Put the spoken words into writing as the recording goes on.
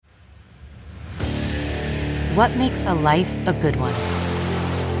What makes a life a good one?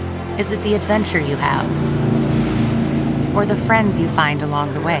 Is it the adventure you have? Or the friends you find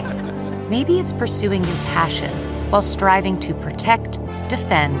along the way? Maybe it's pursuing your passion while striving to protect,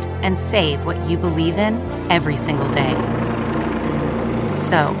 defend, and save what you believe in every single day.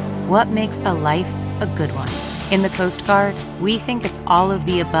 So, what makes a life a good one? In the Coast Guard, we think it's all of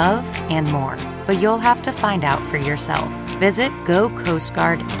the above and more, but you'll have to find out for yourself. Visit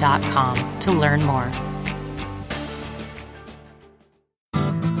gocoastguard.com to learn more.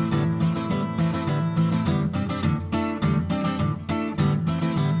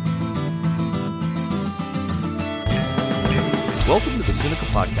 Welcome to the Sinica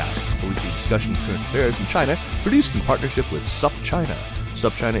Podcast, a weekly discussion of current affairs in China, produced in partnership with SupChina.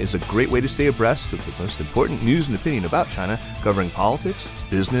 SupChina is a great way to stay abreast of the most important news and opinion about China, covering politics,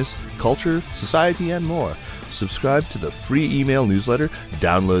 business, culture, society, and more. Subscribe to the free email newsletter,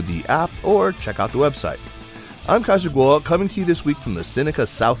 download the app, or check out the website. I'm Kaiser Guo, coming to you this week from the Sinica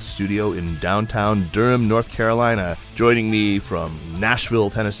South studio in downtown Durham, North Carolina. Joining me from Nashville,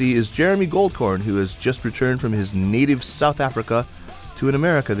 Tennessee is Jeremy Goldkorn, who has just returned from his native South Africa to an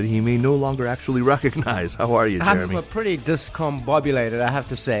America that he may no longer actually recognize. How are you, Jeremy? I'm pretty discombobulated, I have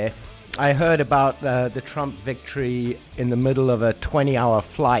to say. I heard about the Trump victory in the middle of a 20-hour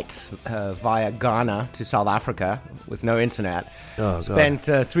flight via Ghana to South Africa with no internet. Spent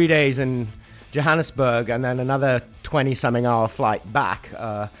 3 days in Johannesburg and then another 20-something hour flight back.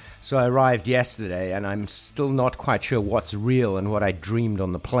 So I arrived yesterday, and I'm still not quite sure what's real and what I dreamed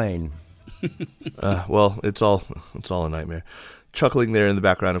on the plane. Well, it's all a nightmare. Chuckling there in the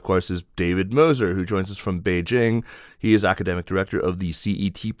background, of course, is David Moser, who joins us from Beijing. He is academic director of the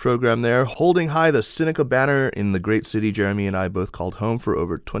CET program there, holding high the Sinica banner in the great city Jeremy and I both called home for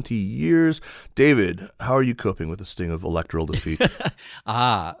over 20 years. David, how are you coping with the sting of electoral defeat?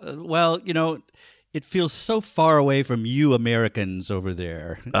 Well, it feels so far away from you Americans over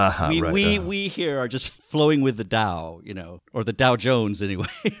there. We here are just flowing with the Dow, or the Dow Jones anyway.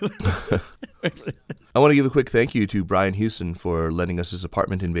 I want to give a quick thank you to Brian Hewson for lending us his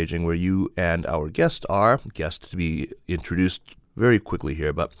apartment in Beijing, where you and our guest are. Guest to be introduced very quickly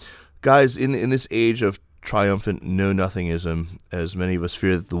here. But guys, in this age of triumphant know-nothingism, as many of us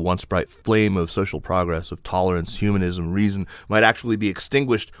fear that the once bright flame of social progress, of tolerance, humanism, reason might actually be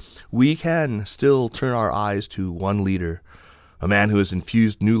extinguished, we can still turn our eyes to one leader, a man who has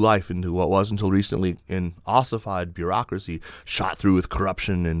infused new life into what was until recently an ossified bureaucracy shot through with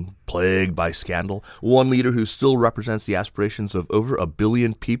corruption and plagued by scandal. One leader who still represents the aspirations of over 1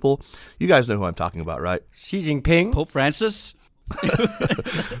 billion people. You guys know who I'm talking about, right? Xi Jinping? Pope Francis?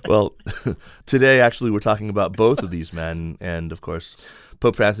 Well, today actually we're talking about both of these men, and of course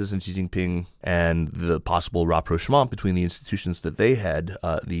Pope Francis and Xi Jinping, and the possible rapprochement between the institutions that they had,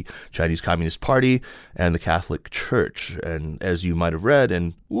 the Chinese Communist Party and the Catholic Church. And as you might have read,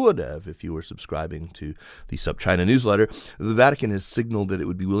 and would have if you were subscribing to the SupChina newsletter, the Vatican has signaled that it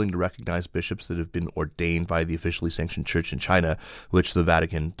would be willing to recognize bishops that have been ordained by the officially sanctioned church in China, which the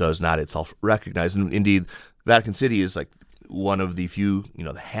Vatican does not itself recognize. And indeed, Vatican City is like one of the few,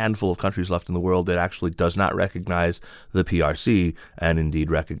 the handful of countries left in the world that actually does not recognize the PRC and indeed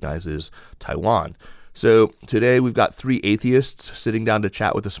recognizes Taiwan. So today we've got 3 atheists sitting down to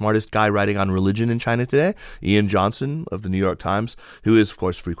chat with the smartest guy writing on religion in China today, Ian Johnson of the New York Times, who is, of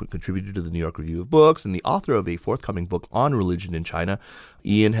course, frequent contributor to the New York Review of Books and the author of a forthcoming book on religion in China.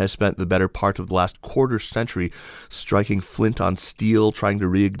 Ian has spent the better part of the last quarter century striking flint on steel, trying to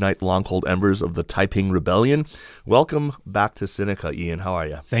reignite the long-cold embers of the Taiping Rebellion. Welcome back to Sinica, Ian. How are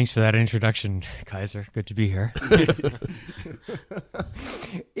you? Thanks for that introduction, Kaiser. Good to be here.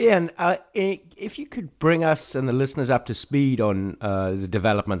 Ian, if you could bring us and the listeners up to speed on the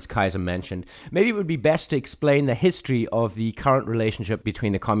developments Kaiser mentioned, maybe it would be best to explain the history of the current relationship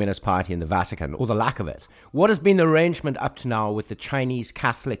between the Communist Party and the Vatican, or the lack of it. What has been the arrangement up to now with the Chinese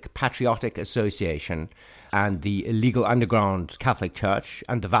Catholic Patriotic Association and the illegal underground Catholic Church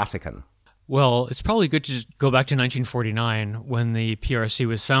and the Vatican? Well, it's probably good to just go back to 1949 when the PRC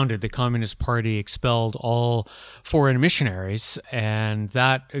was founded. The Communist Party expelled all foreign missionaries, and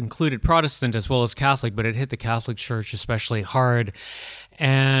that included Protestant as well as Catholic, but it hit the Catholic Church especially hard.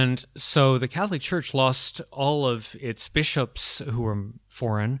 And so the Catholic Church lost all of its bishops who were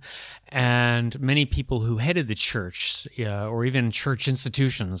foreign, and many people who headed the church, or even church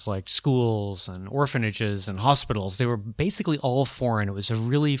institutions like schools and orphanages and hospitals. They were basically all foreign. It was a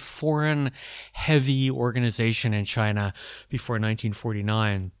really foreign-heavy organization in China before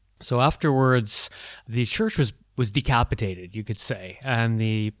 1949. So afterwards, the church was decapitated, you could say, and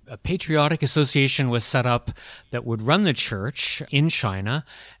the Patriotic Association was set up that would run the church in China,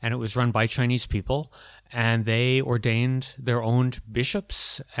 and it was run by Chinese people. and they ordained their own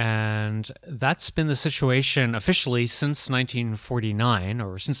bishops, and that's been the situation officially since 1949,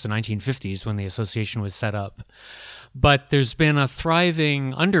 or since the 1950s when the association was set up. But there's been a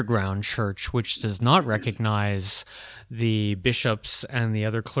thriving underground church which does not recognize the bishops and the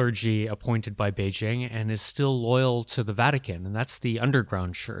other clergy appointed by Beijing and is still loyal to the Vatican, and that's the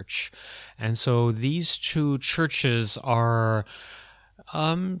underground church. And so these two churches are...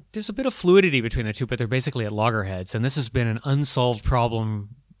 there's a bit of fluidity between the two, but they're basically at loggerheads. And this has been an unsolved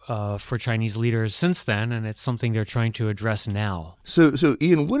problem for Chinese leaders since then, and it's something they're trying to address now. So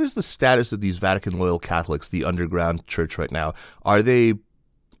Ian, what is the status of these Vatican loyal Catholics, the underground church right now? Are they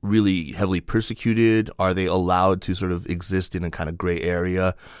really heavily persecuted? Are they allowed to sort of exist in a kind of gray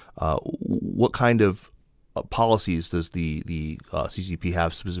area? What kind of policies does the CCP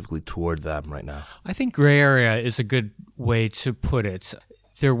have specifically toward them right now? I think gray area is a good way to put it.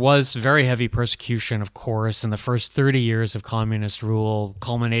 There was very heavy persecution, of course, in the first 30 years of communist rule,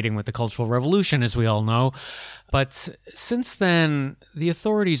 culminating with the Cultural Revolution, as we all know. But since then, the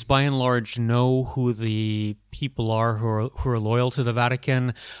authorities, by and large, know who the people are who are loyal to the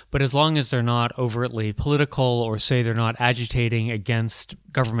Vatican. But as long as they're not overtly political, or say they're not agitating against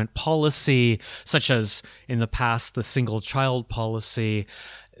government policy, such as in the past the single-child policy,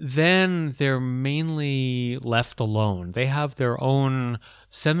 then they're mainly left alone. They have their own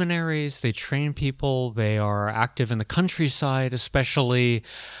seminaries, they train people, they are active in the countryside especially,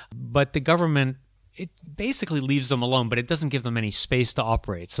 but the government, it basically leaves them alone, but it doesn't give them any space to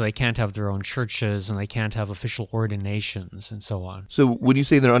operate. So they can't have their own churches, and they can't have official ordinations, and so on. So when you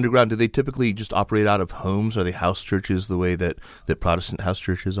say they're underground, do they typically just operate out of homes? Are they house churches the way that Protestant house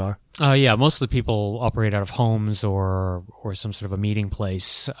churches are? Yeah, most of the people operate out of homes or some sort of a meeting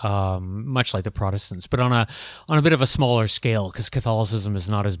place, much like the Protestants, but on a bit of a smaller scale, because Catholicism is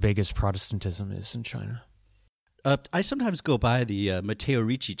not as big as Protestantism is in China. I sometimes go by the Matteo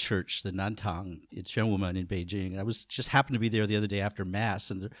Ricci Church, the Nantang in Xuanwumen in Beijing. I was just happened to be there the other day after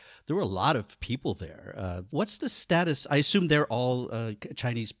Mass, and there were a lot of people there. What's the status? I assume they're all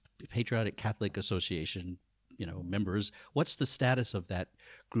Chinese Patriotic Catholic Association, members. What's the status of that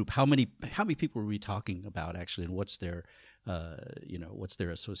group? How many people are we talking about actually, and what's their what's their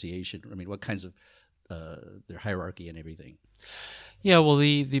association? I mean, what kinds of their hierarchy and everything? Yeah, well,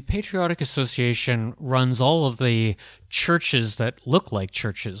 the Patriotic Association runs all of the churches that look like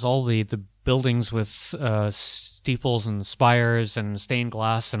churches, all the buildings with steeples and spires and stained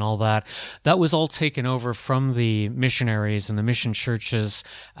glass and all that. That was all taken over from the missionaries and the mission churches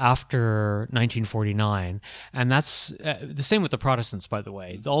after 1949. And that's the same with the Protestants, by the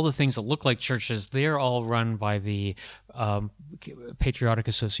way. All the things that look like churches, they're all run by the patriotic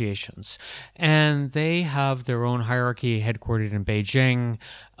associations. And they have their own hierarchy headquartered in Beijing,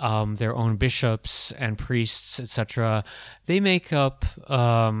 their own bishops and priests, etc. They make up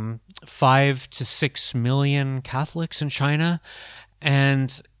 5 to 6 million Catholics in China.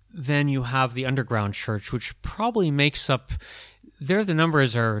 And then you have the underground church, which probably makes up, there the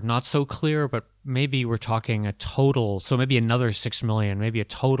numbers are not so clear, but maybe we're talking a total, so maybe another 6 million, maybe a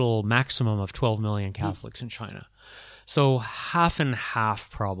total maximum of 12 million Catholics in China. So half and half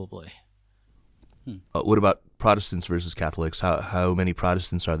probably. What about Protestants versus Catholics? How many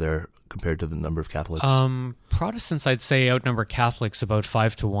Protestants are there compared to the number of Catholics? Protestants, I'd say, outnumber Catholics about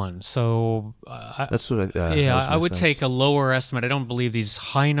 5 to 1. So that's what I would take a lower estimate. I don't believe these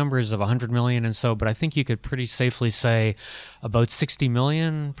high numbers of 100 million and so, but I think you could pretty safely say about 60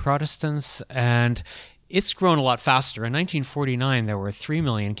 million Protestants. And it's grown a lot faster. In 1949, there were 3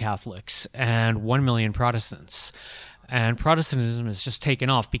 million Catholics and 1 million Protestants. And Protestantism has just taken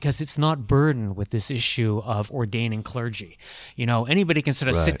off because it's not burdened with this issue of ordaining clergy. Anybody can sort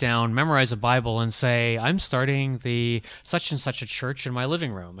of sit down, memorize a Bible, and say, I'm starting the such and such a church in my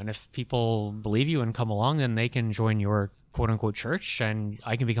living room. And if people believe you and come along, then they can join your quote-unquote church, and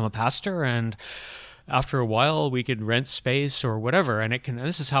I can become a pastor, and after a while we could rent space or whatever. And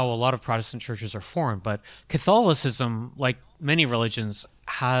this is how a lot of Protestant churches are formed. But Catholicism, like many religions,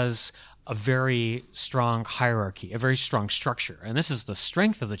 has a very strong hierarchy, a very strong structure. And this is the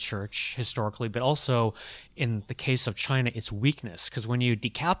strength of the church historically, but also in the case of China, its weakness. Because when you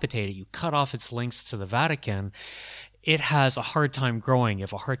decapitate it, you cut off its links to the Vatican, it has a hard time growing. You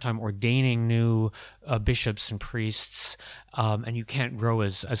have a hard time ordaining new bishops and priests, and you can't grow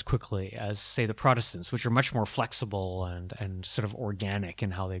as quickly as, say, the Protestants, which are much more flexible and sort of organic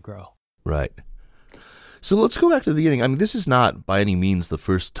in how they grow. Right. So let's go back to the beginning. I mean, this is not by any means the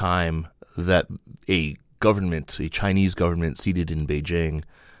first time that a Chinese government seated in Beijing,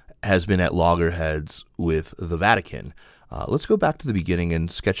 has been at loggerheads with the Vatican. Let's go back to the beginning and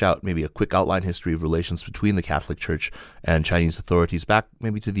sketch out maybe a quick outline history of relations between the Catholic Church and Chinese authorities, back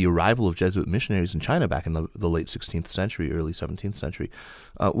maybe to the arrival of Jesuit missionaries in China back in the late 16th century, early 17th century.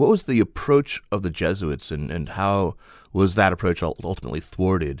 What was the approach of the Jesuits, and how was that approach ultimately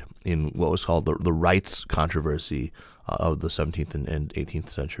thwarted in what was called the rights controversy of the 17th and 18th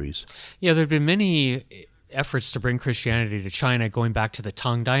centuries? Yeah, there have been many efforts to bring Christianity to China, going back to the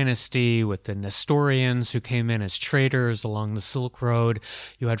Tang Dynasty with the Nestorians who came in as traders along the Silk Road.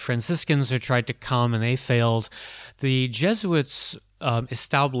 You had Franciscans who tried to come and they failed. The Jesuits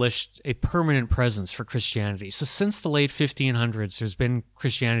established a permanent presence for Christianity. So since the late 1500s, there's been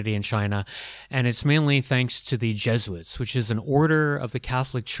Christianity in China, and it's mainly thanks to the Jesuits, which is an order of the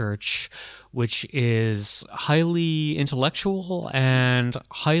Catholic Church which is highly intellectual and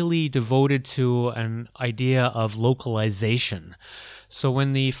highly devoted to an idea of localization. So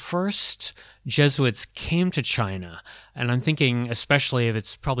when the first Jesuits came to China, and I'm thinking especially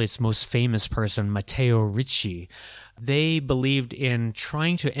of probably its most famous person, Matteo Ricci, they believed in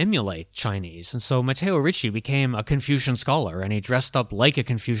trying to emulate Chinese. And so Matteo Ricci became a Confucian scholar, and he dressed up like a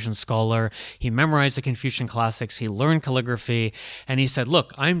Confucian scholar. He memorized the Confucian classics. He learned calligraphy. And he said,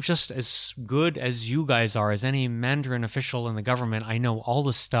 look, I'm just as good as you guys are, as any Mandarin official in the government. I know all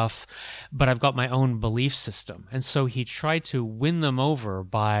the stuff, but I've got my own belief system. And so he tried to win them over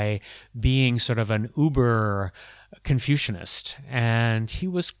by being sort of an uber Confucianist. And he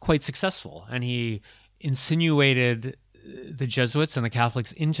was quite successful. And he insinuated the Jesuits and the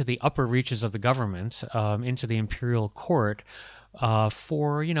Catholics into the upper reaches of the government, into the imperial court,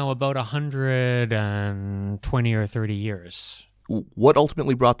 for, about 120 or 30 years. What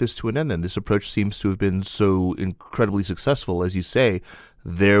ultimately brought this to an end then? This approach seems to have been so incredibly successful. As you say,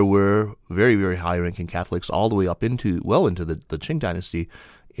 there were very, very high-ranking Catholics all the way up into the Qing dynasty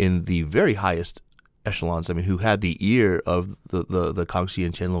in the very highest echelons, who had the ear of the Kangxi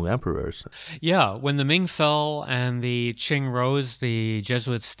and Qianlong emperors. Yeah, when the Ming fell and the Qing rose, the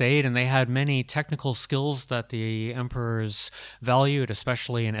Jesuits stayed, and they had many technical skills that the emperors valued,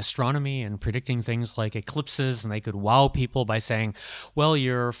 especially in astronomy and predicting things like eclipses, and they could wow people by saying, well,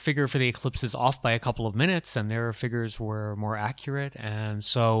 your figure for the eclipse is off by a couple of minutes, and their figures were more accurate, and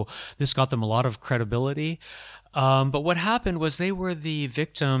so this got them a lot of credibility. But what happened was they were the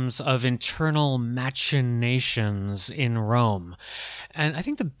victims of internal machinations in Rome. And I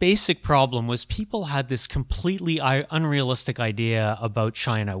think the basic problem was people had this completely unrealistic idea about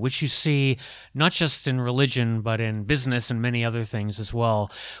China, which you see not just in religion, but in business and many other things as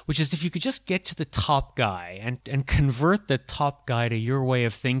well, which is if you could just get to the top guy and convert the top guy to your way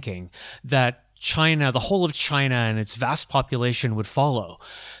of thinking, that China, the whole of China and its vast population would follow.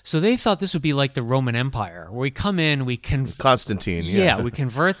 So they thought this would be like the Roman Empire, where we come in, we can... Constantine, yeah. We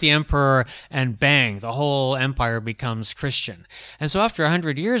convert the emperor, and bang, the whole empire becomes Christian. And so after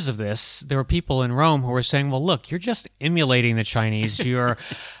 100 years of this, there were people in Rome who were saying, well, look, you're just emulating the Chinese. You're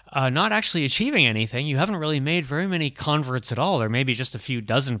not actually achieving anything. You haven't really made very many converts at all. There may be just a few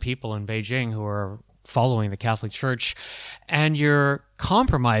dozen people in Beijing who are following the Catholic Church, and you're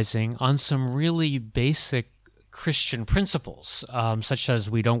compromising on some really basic Christian principles, such as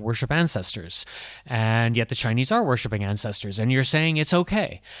we don't worship ancestors, and yet the Chinese are worshiping ancestors, and you're saying it's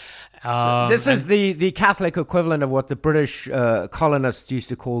okay. This is the Catholic equivalent of what the British colonists used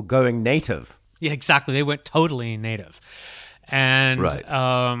to call going native. Yeah, exactly. They went totally native. And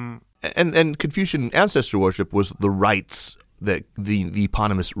right. And Confucian ancestor worship was the rites, the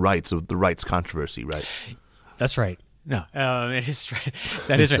eponymous rites of the rites controversy, right? That's right. No, it is right.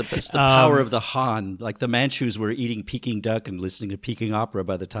 That is right. It's the power of the Han. Like the Manchus were eating Peking duck and listening to Peking opera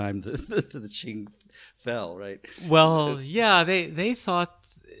by the time the Qing fell, right? Well, yeah, they thought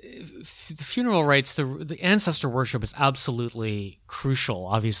the funeral rites, the ancestor worship is absolutely crucial,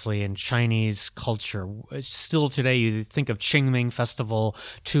 obviously, in Chinese culture. Still today, you think of Qingming Festival,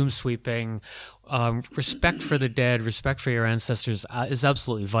 tomb sweeping, respect for the dead, respect for your ancestors is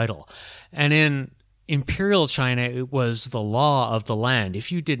absolutely vital. And in Imperial China, it was the law of the land.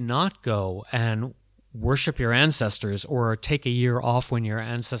 If you did not go and worship your ancestors or take a year off when your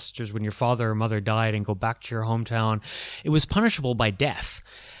father or mother died and go back to your hometown, it was punishable by death.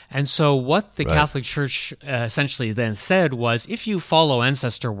 And so what the Catholic Church essentially then said was, if you follow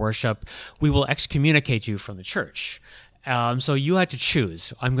ancestor worship, we will excommunicate you from the church. So you had to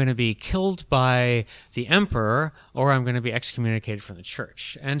choose. I'm going to be killed by the emperor, or I'm going to be excommunicated from the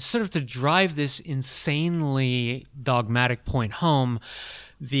church. And sort of to drive this insanely dogmatic point home,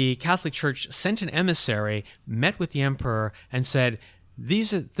 the Catholic Church sent an emissary, met with the emperor, and said,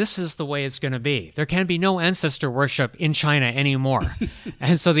 this is the way it's going to be. There can be no ancestor worship in China anymore.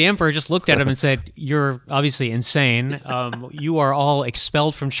 And so the emperor just looked at him and said, "You're obviously insane. You are all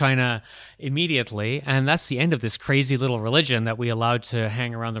expelled from China immediately." And that's the end of this crazy little religion that we allowed to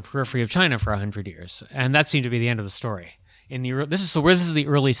hang around the periphery of China for 100 years. And that seemed to be the end of the story. This is the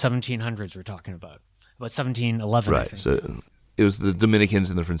early 1700s we're talking about 1711. Right. So it was the Dominicans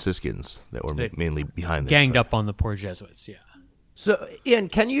and the Franciscans that were mainly behind this. Ganged up on the poor Jesuits, yeah. So, Ian,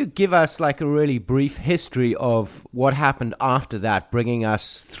 can you give us like a really brief history of what happened after that, bringing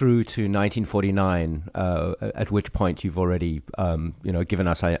us through to 1949, at which point you've already, given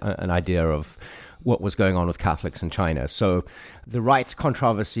us an idea of what was going on with Catholics in China. So the rights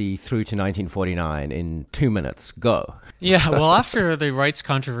controversy through to 1949 in 2 minutes. Go. Yeah, well, after the rights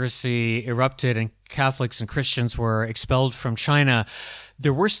controversy erupted and Catholics and Christians were expelled from China,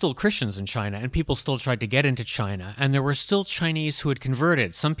 there were still Christians in China, and people still tried to get into China. And there were still Chinese who had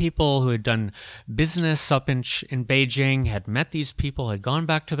converted. Some people who had done business up in Beijing had met these people, had gone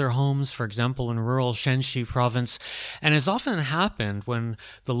back to their homes, for example, in rural Shanxi province. And as often happened, when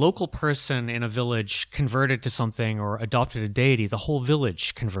the local person in a village converted to something or adopted a deity, the whole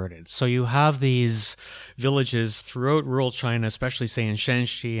village converted. So you have these villages throughout rural China, especially, say, in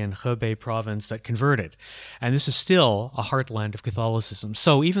Shanxi and Hebei province, that converted. And this is still a heartland of Catholicism.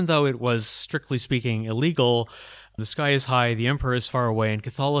 So even though it was, strictly speaking, illegal, the sky is high, the emperor is far away, and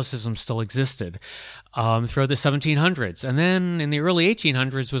Catholicism still existed throughout the 1700s. And then in the early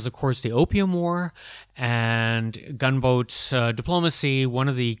 1800s was, of course, the Opium War and gunboat diplomacy. One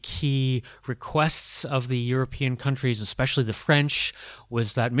of the key requests of the European countries, especially the French,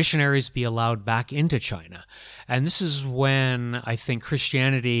 was that missionaries be allowed back into China. And this is when I think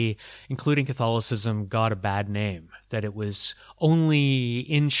Christianity, including Catholicism, got a bad name, that it was only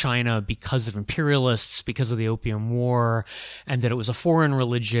in China because of imperialists, because of the Opium War, and that it was a foreign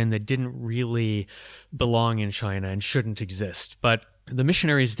religion that didn't really belong in China and shouldn't exist. But the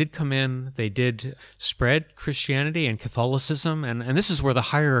missionaries did come in, they did spread Christianity and Catholicism, and this is where the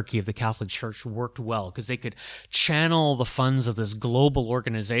hierarchy of the Catholic Church worked well, because they could channel the funds of this global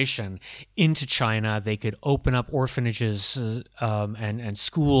organization into China. They could open up orphanages and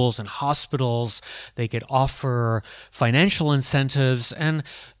schools and hospitals. They could offer financial incentives, and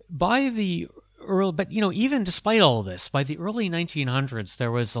even despite all of this, by the early 1900s,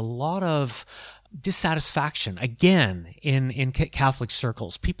 there was a lot of dissatisfaction, again, in Catholic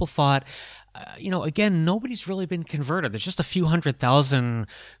circles. People thought, again, nobody's really been converted. There's just a few 100,000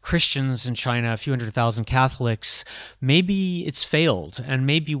 Christians in China, a few 100,000 Catholics. Maybe it's failed, and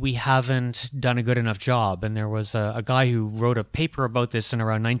maybe we haven't done a good enough job. And there was a guy who wrote a paper about this in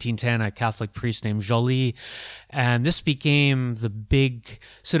around 1910, a Catholic priest named Joly, and this became the big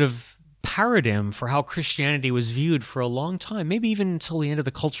sort of paradigm for how Christianity was viewed for a long time, maybe even until the end of the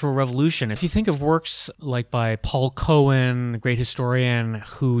Cultural Revolution. If you think of works like by Paul Cohen, a great historian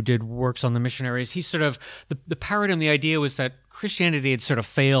who did works on the missionaries, he sort of, the paradigm, the idea was that Christianity had sort of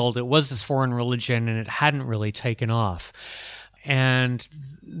failed. It was this foreign religion and it hadn't really taken off. And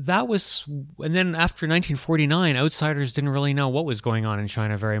then after 1949, outsiders didn't really know what was going on in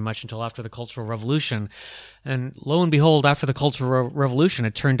China very much until after the Cultural Revolution. And lo and behold, after the Cultural Revolution,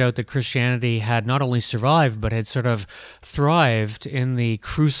 it turned out that Christianity had not only survived, but had sort of thrived in the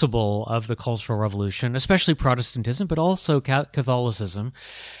crucible of the Cultural Revolution, especially Protestantism, but also Catholicism.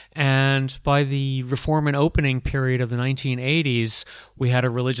 And by the Reform and Opening period of the 1980s, we had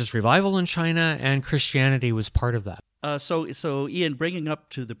a religious revival in China, and Christianity was part of that. So Ian, bringing up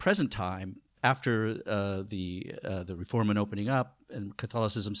to the present time, after the Reform and Opening up, and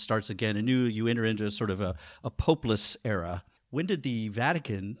Catholicism starts again anew, you enter into sort of a popeless era. When did the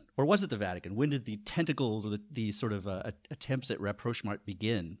Vatican, or was it the Vatican, when did the tentacles, the sort of attempts at rapprochement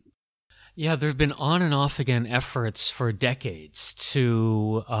begin? Yeah, there have been on and off again efforts for decades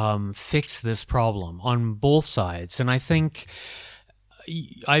to fix this problem on both sides. And I think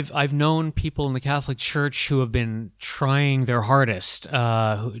I've known people in the Catholic Church who have been trying their hardest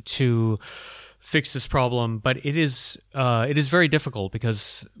to fix this problem, but it is very difficult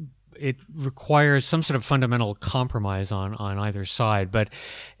because it requires some sort of fundamental compromise on either side. But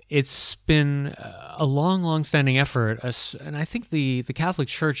it's been a long-standing effort, and I think the Catholic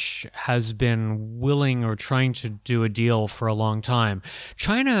Church has been willing or trying to do a deal for a long time.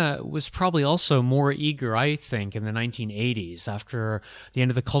 China was probably also more eager, I think, in the 1980s, after the end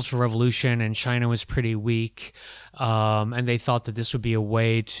of the Cultural Revolution, and China was pretty weak, and they thought that this would be a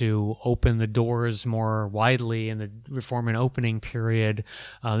way to open the doors more widely in the Reform and Opening period.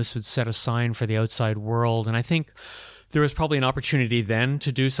 This would set a sign for the outside world, and I think there was probably an opportunity then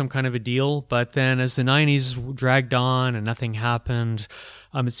to do some kind of a deal. But then as the 90s dragged on and nothing happened,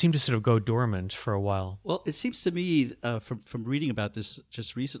 it seemed to sort of go dormant for a while. Well, it seems to me from reading about this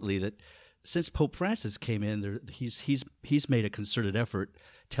just recently that since Pope Francis came in, he's made a concerted effort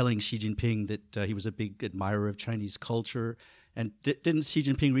telling Xi Jinping that he was a big admirer of Chinese culture. And didn't Xi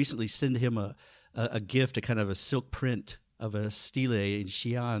Jinping recently send him a gift, a kind of a silk print of a stele in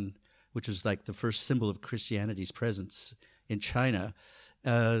Xi'an, which was like the first symbol of Christianity's presence in China?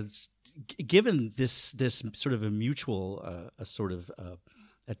 Given this sort of a mutual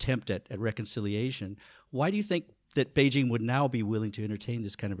attempt at reconciliation, why do you think that Beijing would now be willing to entertain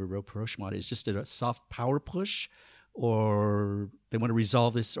this kind of a rapprochement? Is it just a soft power push, or they want to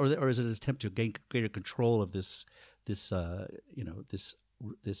resolve this, or is it an attempt to gain greater control of this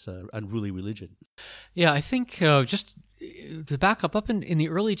unruly religion? Yeah, I think just to back up in the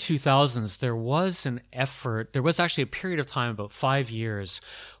early 2000s, there was an effort. There was actually a period of time, about 5 years,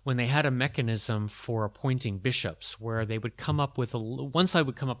 when they had a mechanism for appointing bishops, where they would come up with one side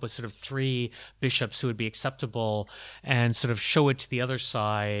would come up with sort of 3 bishops who would be acceptable, and sort of show it to the other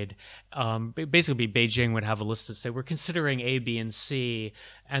side. Basically, Beijing would have a list that say, we're considering A, B, and C,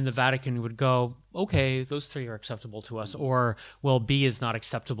 and the Vatican would go, okay, those 3 are acceptable to us, or, well, B is not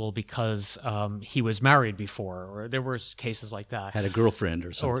acceptable because he was married before, or there were cases like that. Had a girlfriend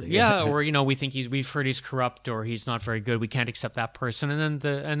or something. Or we've heard he's corrupt, or he's not very good, we can't accept that person, and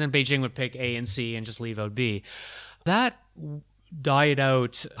then Beijing would pick A and C and just leave out B. That died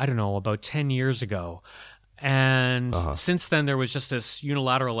out, I don't know, about 10 years ago. And since then, there was just this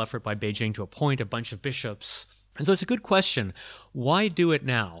unilateral effort by Beijing to appoint a bunch of bishops. And so it's a good question. Why do it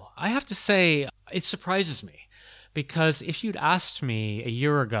now? I have to say, it surprises me. Because if you'd asked me a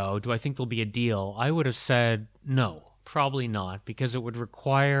year ago, do I think there'll be a deal, I would have said no, probably not, because it would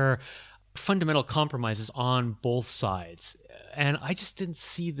require fundamental compromises on both sides. And I just didn't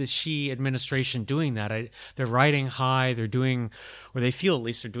see the Xi administration doing that. They're riding high. They're doing, or they feel at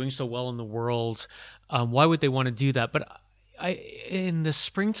least they're doing so well in the world. Why would they want to do that? But in the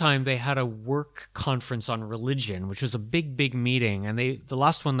springtime, they had a work conference on religion, which was a big, big meeting. And the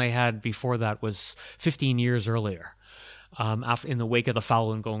last one they had before that was 15 years earlier, in the wake of the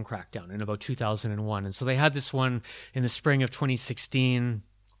Falun Gong crackdown in about 2001. And so they had this one in the spring of 2016,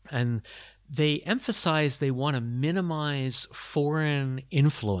 and they emphasized they want to minimize foreign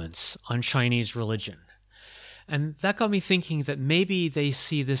influence on Chinese religion. And that got me thinking that maybe they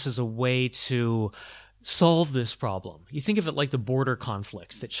see this as a way to solve this problem. You think of it like the border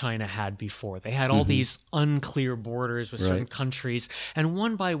conflicts that China had before. They had all these unclear borders with certain countries, and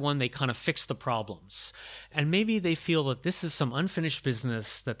one by one they kind of fixed the problems. And maybe they feel that this is some unfinished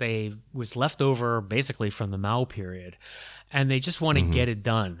business that was left over basically from the Mao period, and they just want to get it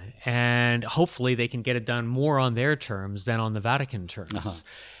done. And hopefully they can get it done more on their terms than on the Vatican terms.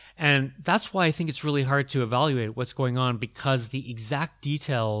 And that's why I think it's really hard to evaluate what's going on, because the exact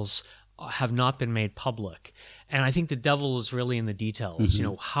details have not been made public. And I think the devil is really in the details.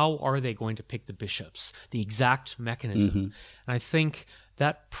 How are they going to pick the bishops? The exact mechanism. And I think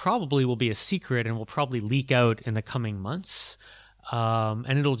that probably will be a secret and will probably leak out in the coming months.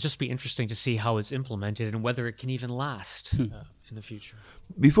 And it'll just be interesting to see how it's implemented and whether it can even last in the future.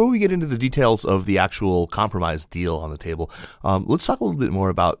 Before we get into the details of the actual compromise deal on the table, let's talk a little bit more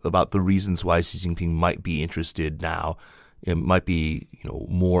about the reasons why Xi Jinping might be interested now. It might be,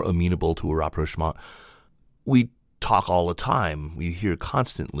 more amenable to a rapprochement. We talk all the time. We hear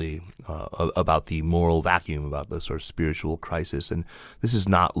constantly about the moral vacuum, about the sort of spiritual crisis, and this is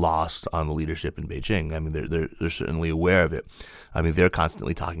not lost on the leadership in Beijing. I mean, they're certainly aware of it. I mean, they're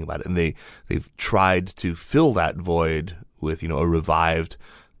constantly talking about it, and they've tried to fill that void with a revived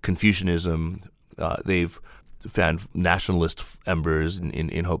Confucianism. They've found nationalist embers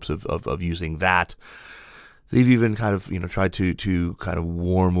in hopes of using that. They've even kind of tried to kind of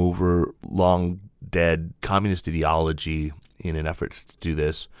warm over long dead communist ideology in an effort to do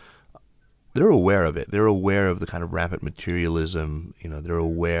this. They're aware of it. They're aware of the kind of rampant materialism. They're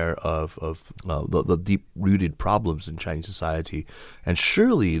aware of the deep rooted problems in Chinese society, and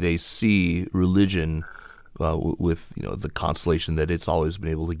surely they see religion with the consolation that it's always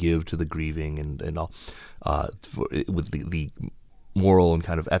been able to give to the grieving and all, with the moral and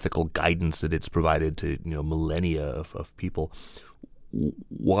kind of ethical guidance that it's provided to millennia of people.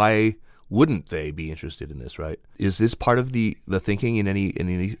 Why wouldn't they be interested in this, right? Is this part of the thinking in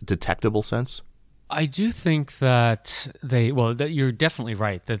any detectable sense? I do think that that you're definitely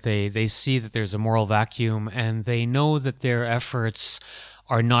right, that they see that there's a moral vacuum, and they know that their efforts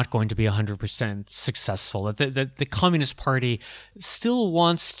are not going to be 100% successful. That the Communist Party still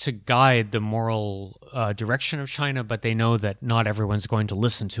wants to guide the moral direction of China, but they know that not everyone's going to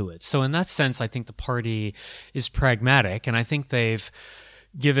listen to it. So in that sense, I think the party is pragmatic, and I think they've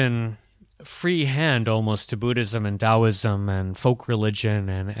given free hand almost to Buddhism and Taoism and folk religion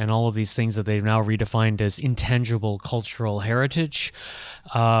and all of these things that they've now redefined as intangible cultural heritage,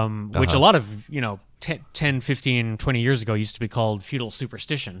 which a lot of, 10, 15, 20 years ago used to be called feudal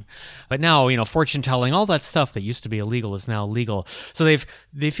superstition. But now, fortune telling, all that stuff that used to be illegal is now legal. So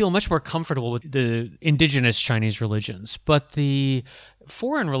they feel much more comfortable with the indigenous Chinese religions. But the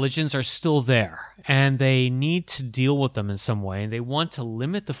foreign religions are still there, and they need to deal with them in some way. They want to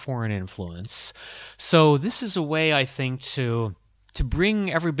limit the foreign influence. So this is a way, I think, to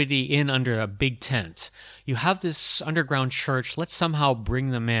bring everybody in under a big tent. You have this underground church, let's somehow bring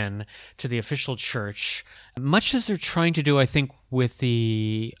them in to the official church, much as they're trying to do, I think, with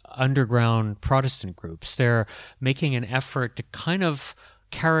the underground Protestant groups. They're making an effort to kind of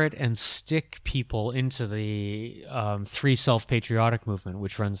carrot and stick people into the Three Self-Patriotic movement,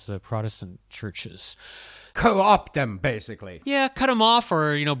 which runs the Protestant churches. Co-opt them, basically. Yeah, cut them off,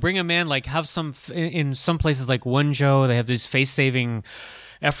 or bring them in. Like have in some places like Wenzhou, they have these face-saving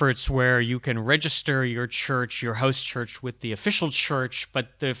efforts where you can register your church, your house church, with the official church,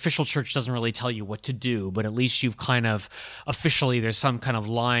 but the official church doesn't really tell you what to do. But at least you've kind of officially, there's some kind of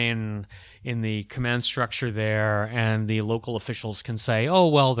line in the command structure there, and the local officials can say, "Oh,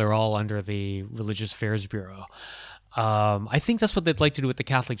 well, they're all under the Religious Affairs Bureau." I think that's what they'd like to do with the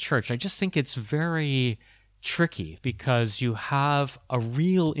Catholic Church. I just think it's very tricky because you have a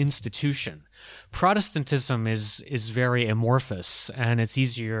real institution. Protestantism is very amorphous, and it's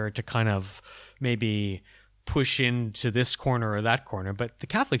easier to kind of maybe push into this corner or that corner. But the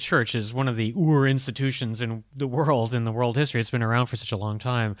Catholic Church is one of the institutions in the world history. It's been around for such a long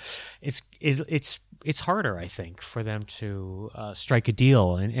time. It's harder, I think, for them to strike a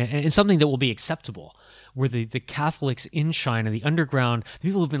deal and something that will be acceptable. Where the Catholics in China, the underground, the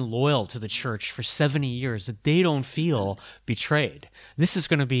people who've been loyal to the church for 70 years, that they don't feel betrayed. This is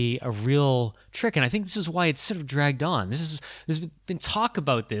going to be a real trick, and I think this is why it's sort of dragged on. There's been talk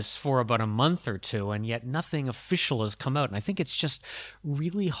about this for about a month or two, and yet nothing official has come out. And I think it's just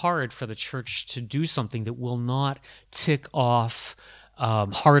really hard for the church to do something that will not tick off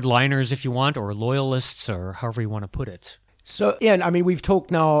hardliners, if you want, or loyalists, or however you want to put it. So, Ian, we've talked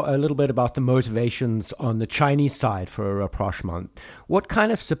now a little bit about the motivations on the Chinese side for a rapprochement. What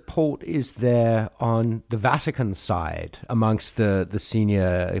kind of support is there on the Vatican side amongst the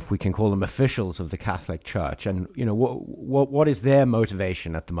senior, if we can call them officials of the Catholic Church? And, what is their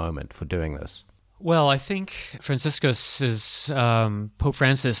motivation at the moment for doing this? Well, I think Pope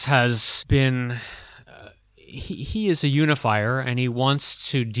Francis has been... He is a unifier, and he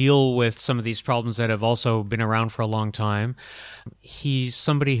wants to deal with some of these problems that have also been around for a long time. He's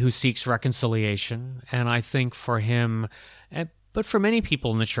somebody who seeks reconciliation, and I think for him, but for many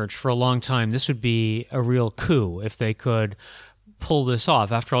people in the church for a long time, this would be a real coup if they could pull this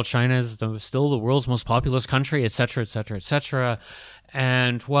off. After all, China is still the world's most populous country, et cetera, et cetera, et cetera.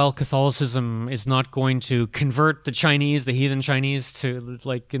 And while Catholicism is not going to convert the heathen Chinese, to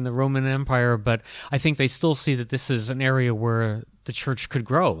like in the Roman Empire, but I think they still see that this is an area where the church could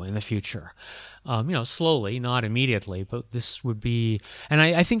grow in the future. Slowly, not immediately, but this would be, and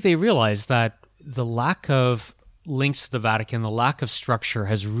I think they realize that the lack of links to the Vatican, the lack of structure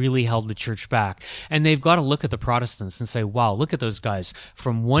has really held the church back. And they've got to look at the Protestants and say, wow, look at those guys,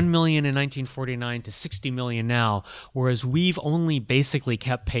 from 1 million in 1949 to 60 million now, whereas we've only basically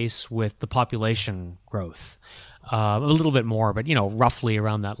kept pace with the population growth. A little bit more, but, roughly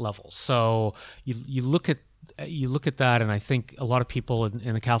around that level. So you look at that, and I think a lot of people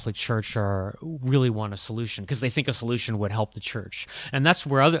in the Catholic Church really want a solution because they think a solution would help the church. And that's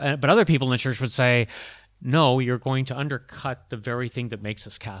where other people in the church would say, no, you're going to undercut the very thing that makes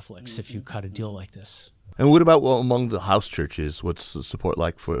us Catholics if you cut a deal like this. And what about among the house churches? What's the support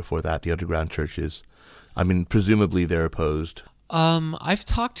like for that, the underground churches? Presumably they're opposed. I've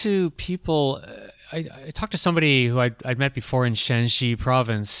talked to people. I talked to somebody who I'd met before in Shanxi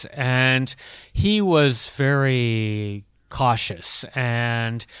province, and he was very cautious,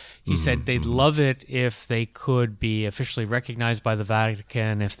 and he said they'd love it if they could be officially recognized by the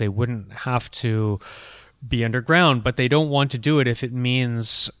Vatican, if they wouldn't have to be underground, but they don't want to do it if it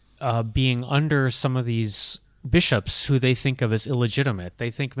means being under some of these bishops who they think of as illegitimate. They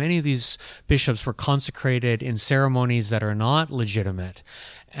think many of these bishops were consecrated in ceremonies that are not legitimate.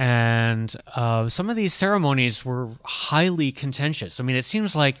 And some of these ceremonies were highly contentious. It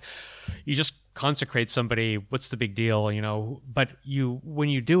seems like you just consecrate somebody, what's the big deal, But when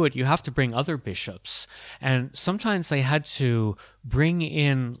you do it, you have to bring other bishops. And sometimes they had to bring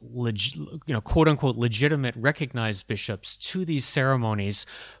in, quote unquote, legitimate, recognized bishops to these ceremonies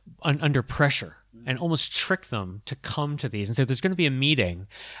under pressure, and almost trick them to come to these and say, there's going to be a meeting.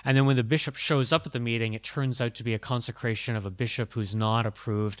 And then when the bishop shows up at the meeting, it turns out to be a consecration of a bishop who's not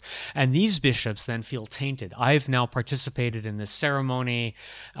approved. And these bishops then feel tainted. I've now participated in this ceremony.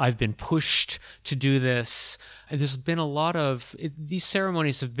 I've been pushed to do this. And there's been these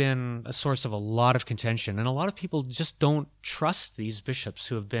ceremonies have been a source of a lot of contention. And a lot of people just don't trust these bishops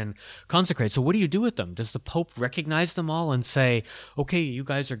who have been consecrated. So what do you do with them? Does the Pope recognize them all and say, okay, you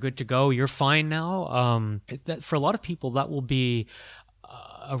guys are good to go, you're fine now? For a lot of people, that will be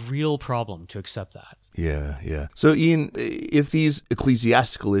a real problem to accept that. Yeah. So, Ian, if these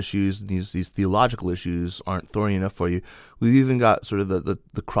ecclesiastical issues, these theological issues aren't thorny enough for you, we've even got sort of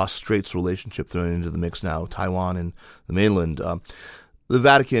the cross-straits relationship thrown into the mix now, Taiwan and the mainland. The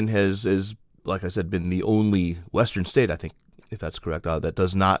Vatican has, like I said, been the only Western state, I think, if that's correct, that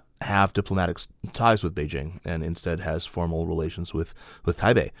does not have diplomatic ties with Beijing and instead has formal relations with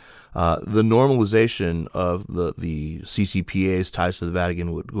Taipei. The normalization of the CCPA's ties to the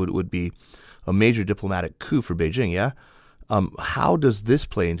Vatican would be a major diplomatic coup for Beijing, yeah? How does this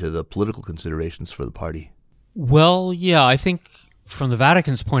play into the political considerations for the party? Well, yeah, I think from the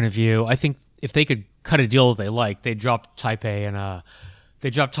Vatican's point of view, I think if they could cut a deal they like, they'd drop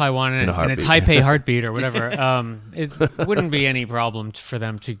Taiwan in a Taipei heartbeat or whatever. It wouldn't be any problem for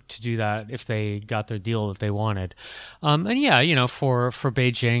them to do that if they got their deal that they wanted. And yeah, for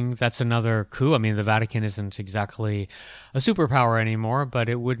Beijing, that's another coup. I mean, the Vatican isn't exactly a superpower anymore, but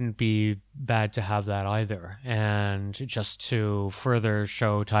it wouldn't be bad to have that either. And just to further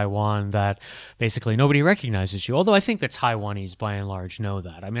show Taiwan that basically nobody recognizes you. Although I think the Taiwanese, by and large, know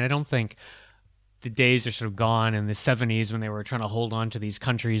that. I mean, I don't think the days are sort of gone in the 70s when they were trying to hold on to these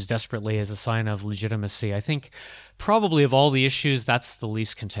countries desperately as a sign of legitimacy. I think probably of all the issues, that's the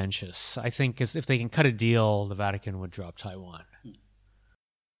least contentious. I think if they can cut a deal, the Vatican would drop Taiwan.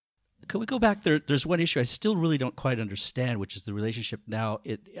 Can we go back? There's one issue I still really don't quite understand, which is the relationship now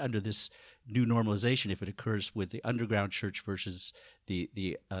under this new normalization, if it occurs, with the underground church versus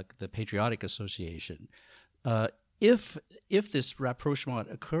the Patriotic Association. If this rapprochement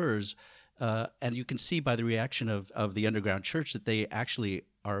occurs, and you can see by the reaction of the underground church that they actually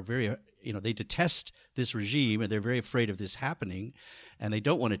are very, they detest this regime and they're very afraid of this happening and they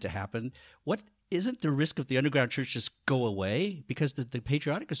don't want it to happen. What isn't the risk of the underground church just go away? Because the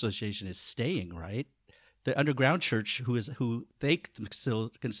Patriotic Association is staying, right? The underground church, who they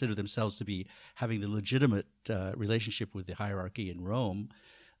still consider themselves to be having the legitimate relationship with the hierarchy in Rome,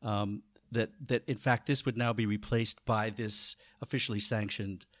 that in fact this would now be replaced by this officially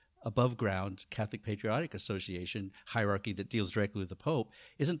sanctioned above ground Catholic Patriotic Association hierarchy that deals directly with the Pope.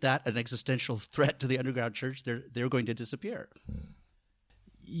 Isn't that an existential threat to the underground church? They're going to disappear.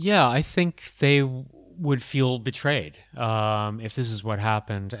 Yeah, I think they would feel betrayed if this is what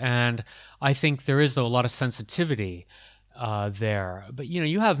happened. And I think there is, though, a lot of sensitivity there. But,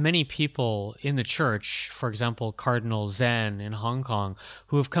 you have many people in the church, for example, Cardinal Zen in Hong Kong,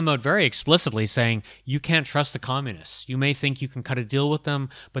 who have come out very explicitly saying, you can't trust the communists. You may think you can cut a deal with them,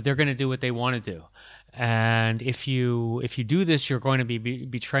 but they're going to do what they want to do. And if you do this, you're going to be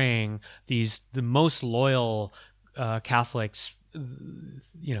betraying the most loyal Catholics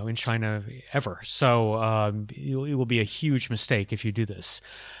in China ever. So it will be a huge mistake if you do this.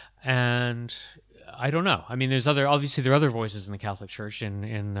 And I don't know. I mean, there are other voices in the Catholic Church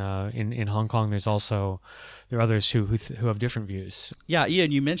in Hong Kong. There are others who have different views. Yeah,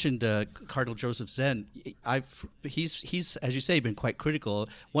 Ian, you mentioned Cardinal Joseph Zen. He's as you say been quite critical.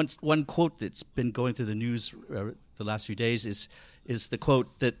 One quote that's been going through the news the last few days is the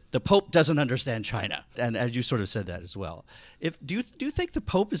quote that the Pope doesn't understand China, and as you sort of said that as well. Do you think the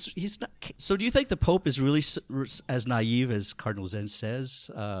Pope is do you think the Pope is really as naive as Cardinal Zen says?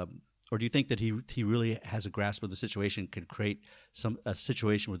 Or do you think that he really has a grasp of the situation, can create a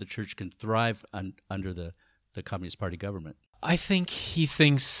situation where the church can thrive under the Communist Party government? I think he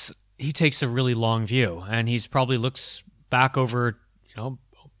takes a really long view, and he's probably looks back over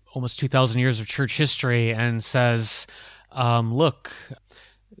almost 2,000 years of church history and says, look,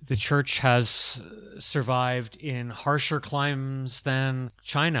 the church has survived in harsher climes than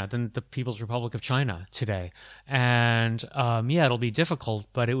the People's Republic of China today. And it'll be difficult,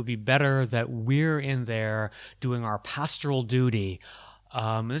 but it would be better that we're in there doing our pastoral duty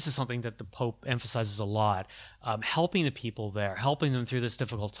This is something that the Pope emphasizes a lot, helping the people there, helping them through this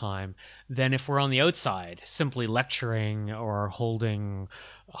difficult time, than if we're on the outside, simply lecturing or holding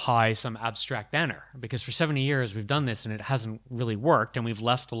high some abstract banner. Because for 70 years we've done this and it hasn't really worked, and we've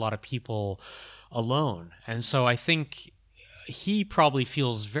left a lot of people alone. And so I think he probably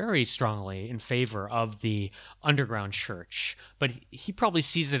feels very strongly in favor of the underground church, but he probably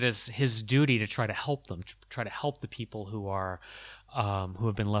sees it as his duty to try to help them, to try to help the people who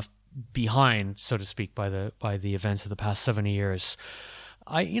have been left behind, so to speak, by the events of the past 70 years.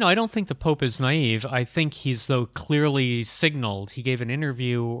 I don't think the Pope is naive. I think he's, though, clearly signaled. He gave an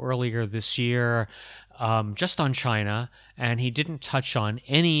interview earlier this year just on China, and he didn't touch on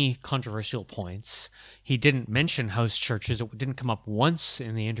any controversial points. He didn't mention house churches. It didn't come up once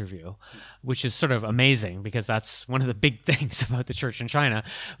in the interview, which is sort of amazing because that's one of the big things about the church in China,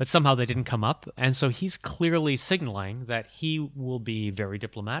 but somehow they didn't come up. And so he's clearly signaling that he will be very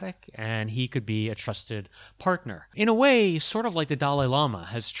diplomatic and he could be a trusted partner. In a way, sort of like the Dalai Lama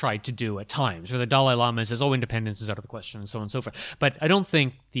has tried to do at times, where the Dalai Lama says, independence is out of the question, and so on and so forth. But I don't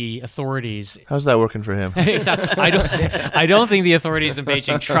think the authorities... How's that working for him? Exactly. I don't think the authorities in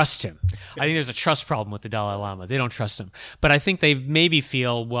Beijing trust him. I think there's a trust problem with the Dalai Lama. They don't trust him. But I think they maybe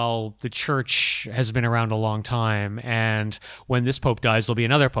feel, well, the church has been around a long time, and when this pope dies, there'll be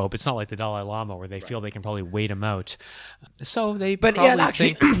another pope. It's not like the Dalai Lama where they feel they can probably wait him out. So they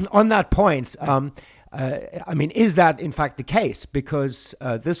actually, on that point, is that in fact the case? Because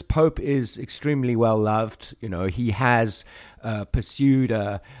this pope is extremely well loved. He has pursued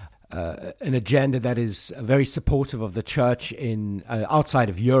an agenda that is very supportive of the church in outside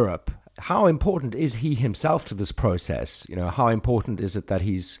of Europe. How important is he himself to this process? How important is it that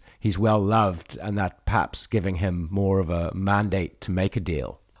he's well loved, and that perhaps giving him more of a mandate to make a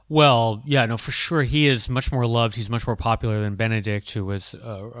deal? Well, yeah, no, for sure. He is much more loved. He's much more popular than Benedict, who was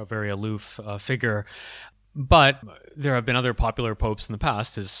a very aloof figure. But there have been other popular popes in the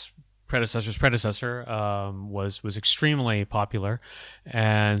past. His predecessor's predecessor was extremely popular,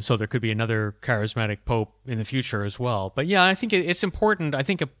 and so there could be another charismatic pope in the future as well. But yeah, I think it's important. I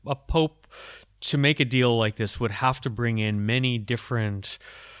think a pope, to make a deal like this, would have to bring in many different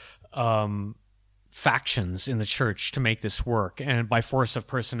factions in the church to make this work, and by force of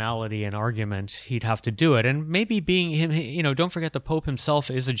personality and argument, he'd have to do it. And maybe being him, don't forget the Pope himself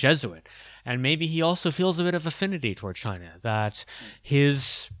is a Jesuit, and maybe he also feels a bit of affinity toward China, that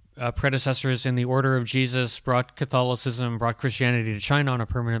his predecessors in the Order of Jesus brought Catholicism, brought Christianity to China on a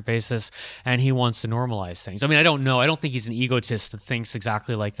permanent basis, and he wants to normalize things. I mean, I don't know. I don't think he's an egotist that thinks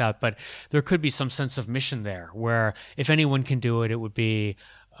exactly like that, but there could be some sense of mission there, where if anyone can do it, it would be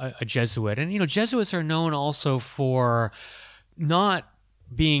a Jesuit. And, Jesuits are known also for not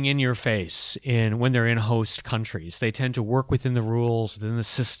being in your face when they're in host countries. They tend to work within the rules, within the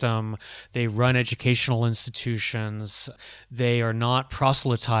system. They run educational institutions. They are not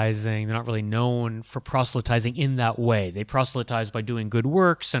proselytizing. They're not really known for proselytizing in that way. They proselytize by doing good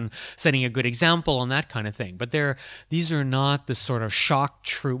works and setting a good example and that kind of thing. But these are not the sort of shock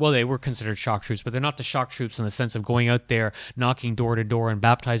troop. Well, they were considered shock troops, but they're not the shock troops in the sense of going out there, knocking door to door and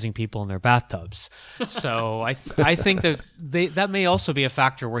baptizing people in their bathtubs. So I think that that may also be a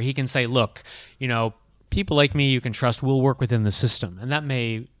factor where he can say, look, people like me you can trust, will work within the system. And that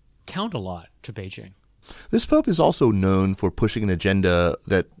may count a lot to Beijing. This pope is also known for pushing an agenda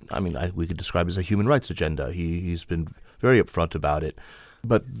that, we could describe as a human rights agenda. He's been very upfront about it.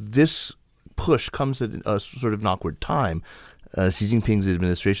 But this push comes at a sort of an awkward time. Xi Jinping's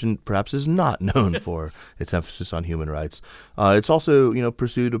administration perhaps is not known for its emphasis on human rights. It's also,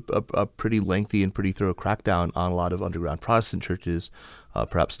 pursued a pretty lengthy and pretty thorough crackdown on a lot of underground Protestant churches,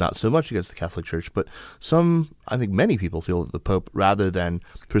 perhaps not so much against the Catholic Church, but I think many people feel that the Pope, rather than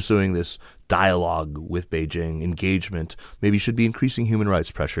pursuing this dialogue with Beijing, engagement, maybe should be increasing human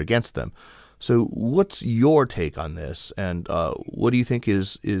rights pressure against them. So what's your take on this, and what do you think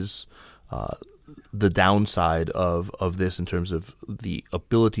is the downside of this in terms of the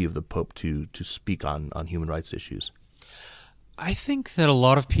ability of the Pope to speak on human rights issues? I think that a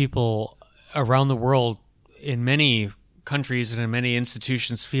lot of people around the world, in many countries and in many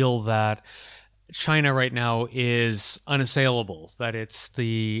institutions, feel that China right now is unassailable, that it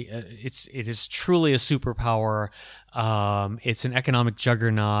is truly a superpower, it's an economic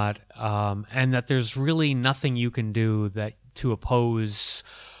juggernaut, and that there's really nothing you can do to oppose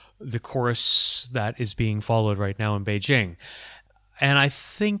the course that is being followed right now in Beijing. And I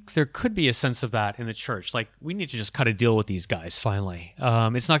think there could be a sense of that in the church. Like, we need to just cut a deal with these guys, finally.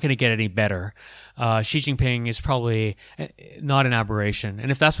 It's not going to get any better. Xi Jinping is probably not an aberration. And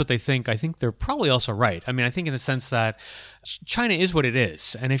if that's what they think, I think they're probably also right. I mean, I think in the sense that China is what it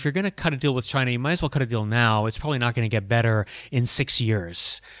is. And if you're going to cut a deal with China, you might as well cut a deal now. It's probably not going to get better in 6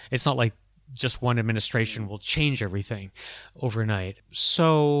 years. It's not like just one administration will change everything overnight.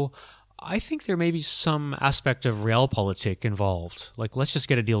 So I think there may be some aspect of realpolitik involved. Like, let's just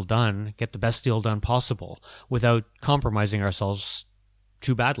get a deal done, get the best deal done possible without compromising ourselves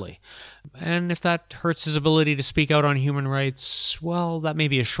too badly. And if that hurts his ability to speak out on human rights, well, that may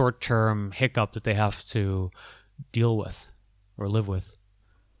be a short-term hiccup that they have to deal with or live with.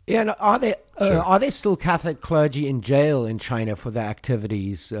 Yeah, and are there still Catholic clergy in jail in China for their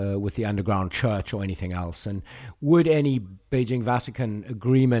activities with the underground church or anything else? And would any Beijing Vatican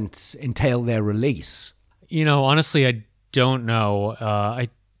agreement entail their release? You know, honestly, I don't know.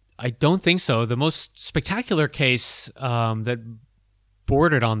 I don't think so. The most spectacular case that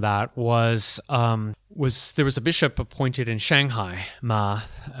bordered on that was there was a bishop appointed in Shanghai, and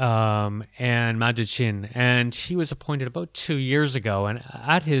Ma Duqin, and he was appointed about 2 years ago. And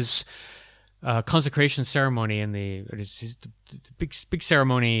at his consecration ceremony in the big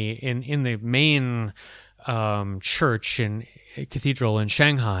ceremony in the main church in cathedral in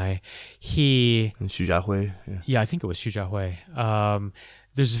Shanghai, in Xujiahui, yeah, I think it was Xujiahui.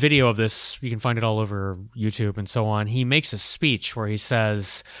 There's video of this. You can find it all over YouTube and so on. He makes a speech where he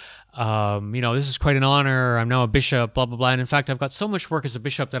says, this is quite an honor. I'm now a bishop, blah, blah, blah. And in fact, I've got so much work as a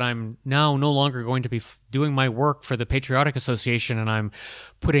bishop that I'm now no longer going to be doing my work for the Patriotic Association, and I'm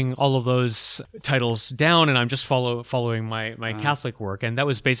putting all of those titles down, and I'm just following my Catholic work. And that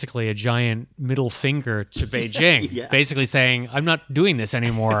was basically a giant middle finger to Beijing, basically saying, I'm not doing this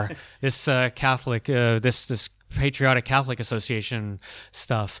anymore. This Catholic, this Patriotic Catholic Association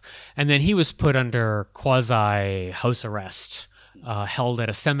stuff. And then he was put under quasi house arrest, held at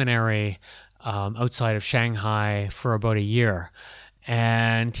a seminary outside of Shanghai for about a year.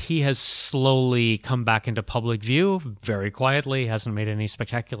 And he has slowly come back into public view very quietly, hasn't made any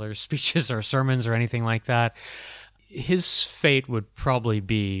spectacular speeches or sermons or anything like that. His fate would probably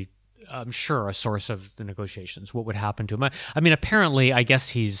be, I'm sure, a source of the negotiations. What would happen to him? I mean, apparently, I guess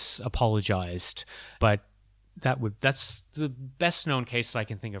he's apologized, but that's the best known case that I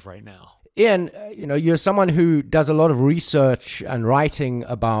can think of right now. Ian, you're someone who does a lot of research and writing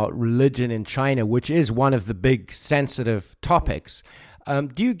about religion in China, which is one of the big sensitive topics.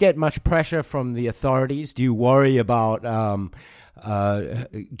 Do you get much pressure from the authorities? Do you worry about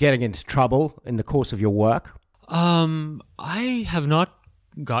getting into trouble in the course of your work? I have not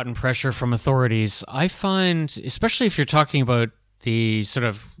gotten pressure from authorities. I find, especially if you're talking about the sort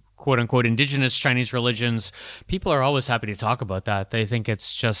of quote-unquote indigenous Chinese religions, people are always happy to talk about that. They think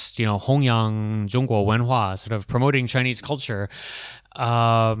it's just, hongyang Zhongguo wenhua, sort of promoting Chinese culture.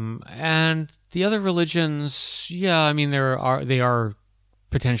 And the other religions, yeah, I mean, they are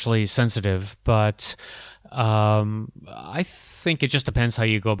potentially sensitive, but I think it just depends how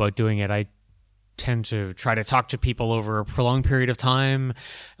you go about doing it. I tend to try to talk to people over a prolonged period of time.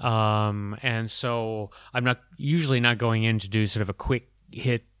 And so I'm usually not going in to do sort of a quick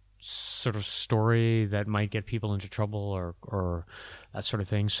hit sort of story that might get people into trouble or that sort of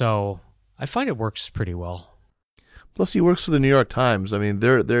thing. So I find it works pretty well. Plus, he works for the New York Times. I mean,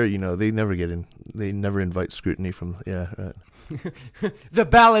 they're they never get in. They never invite scrutiny from. Yeah, right. The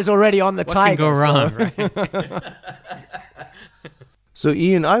bell is already on the tiger. What can go wrong? Right? So,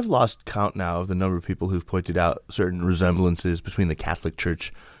 Ian, I've lost count now of the number of people who've pointed out certain resemblances between the Catholic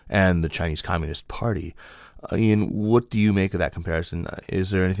Church and the Chinese Communist Party. Ian, what do you make of that comparison? Is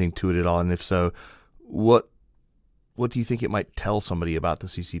there anything to it at all? And if so, what do you think it might tell somebody about the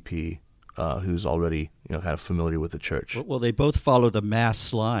CCP who's already kind of familiar with the church? Well, they both follow the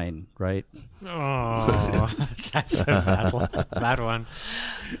mass line, right? Oh, that's a bad one.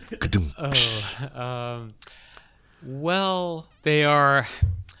 Well,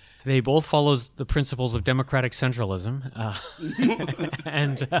 they both follow the principles of democratic centralism,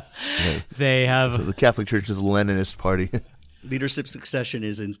 and they have... The Catholic Church is the Leninist party. Leadership succession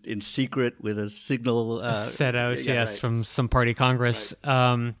is in secret with a signal... set out, yes, right, from some party congress.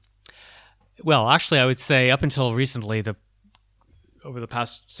 Right. Well, actually, I would say up until recently, over the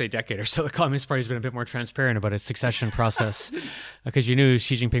past, say, decade or so, the Communist Party has been a bit more transparent about its succession process, because you knew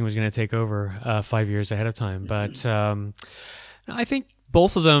Xi Jinping was going to take over 5 years ahead of time. But I think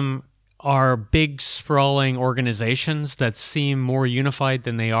both of them are big, sprawling organizations that seem more unified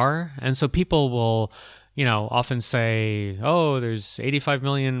than they are. And so people will often say, oh, there's 85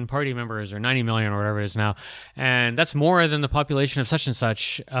 million party members or 90 million or whatever it is now. And that's more than the population of such and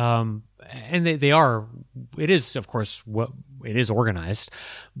such. And it is, of course, what it is organized,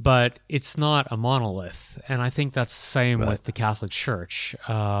 but it's not a monolith. And I think that's the same with the Catholic Church,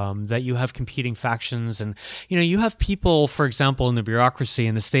 that you have competing factions. And, you have people, for example, in the bureaucracy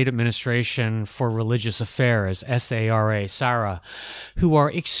in the state administration for religious affairs, SARA, who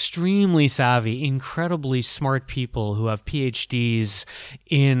are extremely savvy, incredibly smart people who have PhDs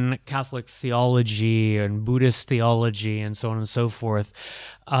in Catholic theology and Buddhist theology and so on and so forth,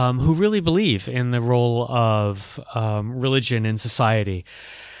 who really believe in the role of religion in society.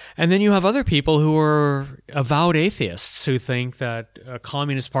 And then you have other people who are avowed atheists who think that a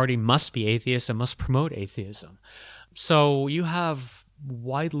communist party must be atheist and must promote atheism. So you have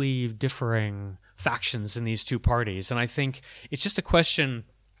widely differing factions in these two parties. And I think it's just a question,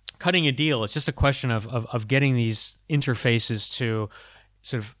 cutting a deal, it's just a question of getting these interfaces to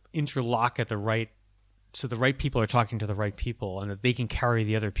sort of interlock at the right, so the right people are talking to the right people and that they can carry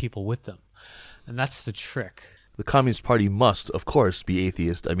the other people with them. And that's the trick. The Communist Party must, of course, be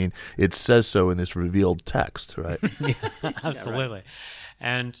atheist. I mean, it says so in this revealed text, right? Yeah, absolutely. Yeah, right.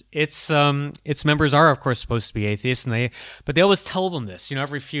 And its members are, of course, supposed to be atheists, but they always tell them this.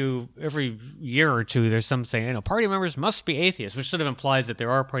 Every year or two, there's some saying, party members must be atheists, which sort of implies that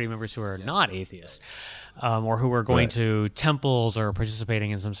there are party members who are not atheists, or who are going to temples or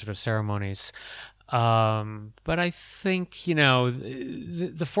participating in some sort of ceremonies. But I think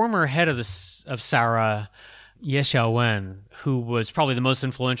the former head of SARA, Ye Xiaowen, who was probably the most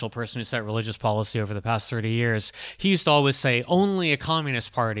influential person who set religious policy over the past 30 years, he used to always say only a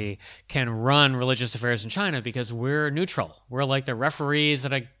communist party can run religious affairs in China because we're neutral. We're like the referees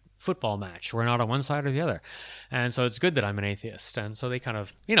at a football match. We're not on one side or the other. And so it's good that I'm an atheist. And so they kind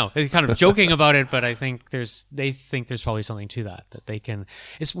of, they're kind of joking about it, but I think they think there's probably something to that they can,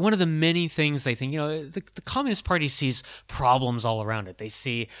 it's one of the many things they think, the Communist Party sees problems all around it. They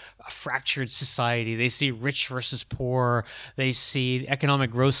see a fractured society. They see rich versus poor. They see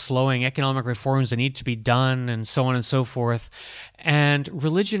economic growth slowing, economic reforms that need to be done, and so on and so forth. And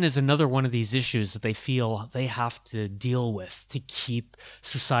religion is another one of these issues that they feel they have to deal with to keep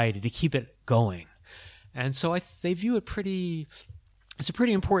society, to keep it going. And so they view it it's a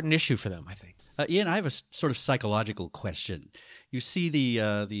pretty important issue for them, I think. Ian, I have a sort of psychological question. You see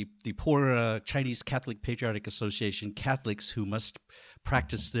the poor Chinese Catholic Patriotic Association Catholics who must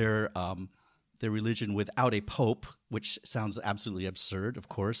practice their religion without a pope, which sounds absolutely absurd, of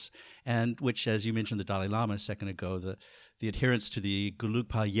course, and which, as you mentioned the Dalai Lama a second ago, the adherents to the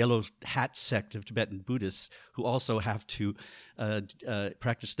Gelugpa Yellow Hat sect of Tibetan Buddhists, who also have to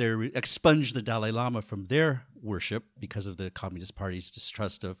practice expunge the Dalai Lama from their worship because of the Communist Party's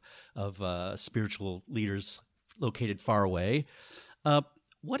distrust of spiritual leaders located far away.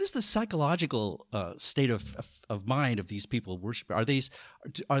 What is the psychological state of mind of these people worshiping? Are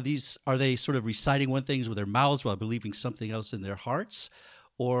they sort of reciting one thing with their mouths while believing something else in their hearts?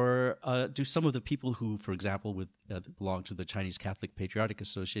 Or do some of the people who, for example, belong to the Chinese Catholic Patriotic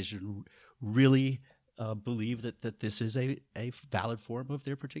Association really believe that this is a valid form of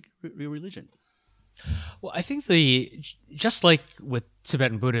their particular religion? Well, I think just like with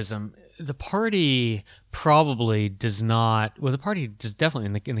Tibetan Buddhism, the party probably does not. Well, the party does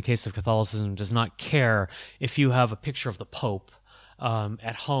definitely, in the case of Catholicism, does not care if you have a picture of the Pope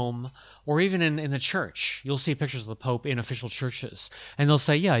at home or even in the church. You'll see pictures of the Pope in official churches, and they'll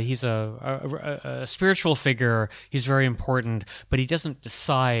say, "Yeah, he's a spiritual figure. He's very important, but he doesn't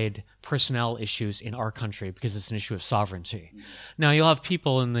decide personnel issues in our country because it's an issue of sovereignty." Now, you'll have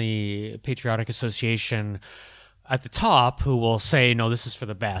people in the Patriotic Association at the top who will say, "No, this is for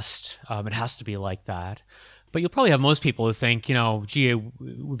the best. It has to be like that." But you'll probably have most people who think, gee, it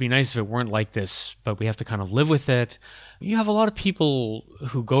would be nice if it weren't like this, but we have to kind of live with it. You have a lot of people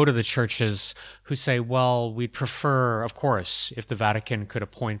who go to the churches who say, well, we'd prefer, of course, if the Vatican could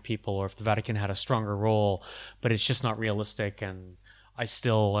appoint people or if the Vatican had a stronger role, but it's just not realistic, and I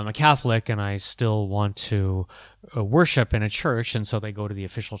still am a Catholic and I still want to worship in a church, and so they go to the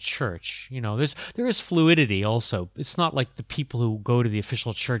official church. There is fluidity also. It's not like the people who go to the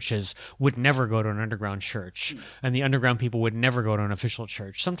official churches would never go to an underground church, and the underground people would never go to an official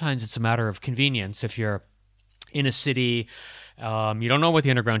church. Sometimes it's a matter of convenience. If you're in a city, you don't know what the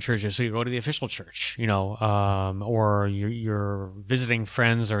underground church is, so you go to the official church, or you're visiting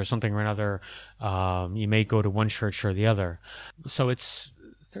friends or something or another. You may go to one church or the other. So it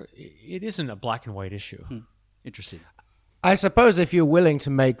isn't a black and white issue. Interesting. I suppose if you're willing to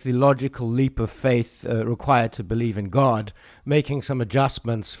make the logical leap of faith required to believe in God, making some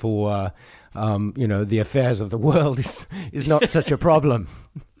adjustments for, the affairs of the world is not such a problem.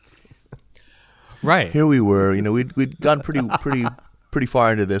 Right. Here we were, we'd gone pretty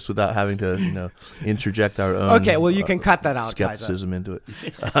far into this without having to, interject our own. Okay, well, you can cut that out, skepticism into it.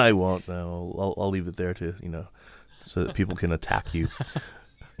 I won't. No, I'll leave it there to so that people can attack you.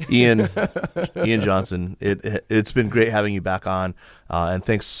 Ian Johnson, it's been great having you back on, and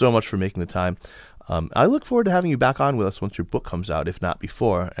thanks so much for making the time. I look forward to having you back on with us once your book comes out, if not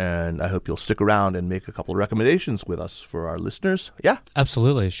before, and I hope you'll stick around and make a couple of recommendations with us for our listeners. Yeah?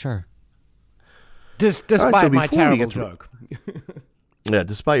 Absolutely, sure. Despite my terrible joke. Yeah,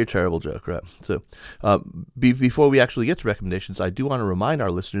 despite your terrible joke, right? So, before we actually get to recommendations, I do want to remind our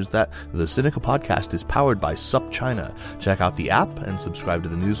listeners that the Sinica podcast is powered by SupChina. Check out the app and subscribe to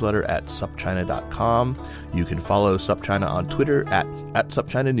the newsletter at supchina.com. You can follow SupChina on Twitter at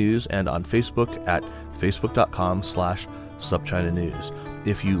SupChinaNews and on Facebook at facebook.com/SupChinaNews.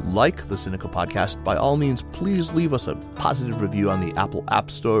 If you like the Sinica podcast, by all means, please leave us a positive review on the Apple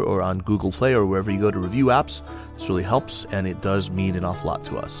App Store or on Google Play or wherever you go to review apps. This really helps, and it does mean an awful lot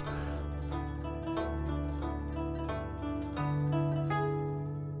to us.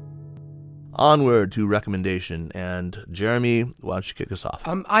 Onward to recommendation, and Jeremy, why don't you kick us off?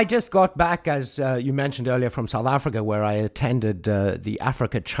 I just got back, as you mentioned earlier, from South Africa, where I attended the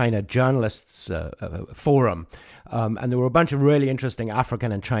Africa-China Journalists Forum. And there were a bunch of really interesting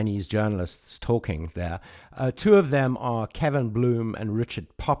African and Chinese journalists talking there. Two of them are Kevin Bloom and Richard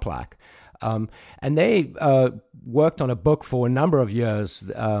Poplack. And they worked on a book for a number of years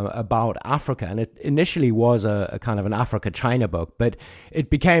about Africa. And it initially was a kind of an Africa-China book, but it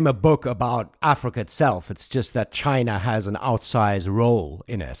became a book about Africa itself. It's just that China has an outsized role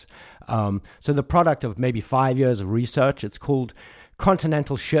in it. So the product of maybe 5 years of research, it's called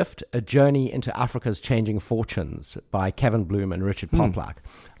Continental Shift, A Journey into Africa's Changing Fortunes by Kevin Bloom and Richard Poplack.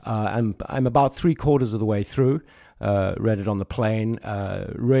 I'm about 3/4 of the way through. Read it on the plane.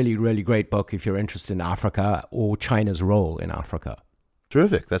 Really, really great book if you're interested in Africa or China's role in Africa.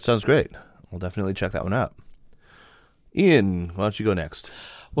 Terrific. That sounds great. We'll definitely check that one out. Ian, why don't you go next?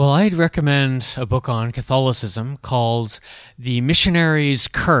 Well, I'd recommend a book on Catholicism called The Missionary's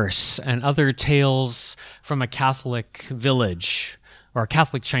Curse and Other Tales from a Catholic Village, or a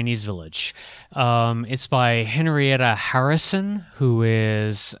Catholic Chinese village. It's by Henrietta Harrison, who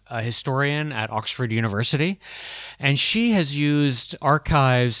is a historian at Oxford University. And she has used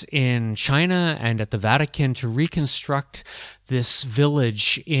archives in China and at the Vatican to reconstruct this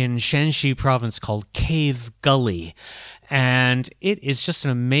village in Shanxi province called Cave Gully. And it is just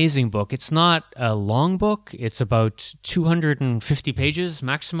an amazing book. It's not a long book. It's about 250 pages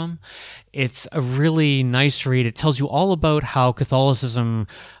maximum. It's a really nice read. It tells you all about how Catholicism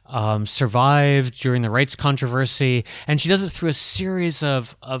survived during the rights controversy. And she does it through a series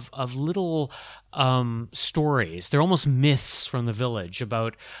of little stories. They're almost myths from the village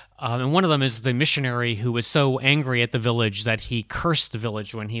about, and one of them is the missionary who was so angry at the village that he cursed the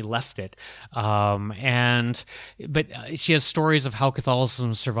village when he left it. But she has stories of how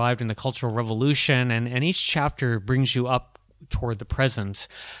Catholicism survived in the Cultural Revolution, and each chapter brings you up toward the present,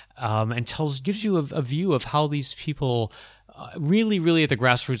 and gives you a view of how these people really, really at the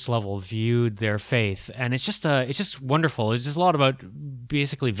grassroots level viewed their faith. And it's just wonderful. It's just a lot about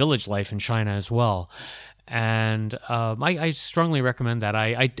basically village life in China as well. And I strongly recommend that.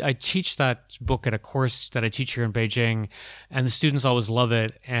 I teach that book at a course that I teach here in Beijing, and the students always love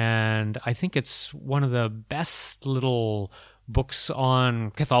it. And I think it's one of the best little books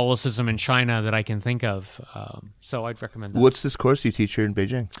on Catholicism in China that I can think of. So I'd recommend that. What's this course you teach here in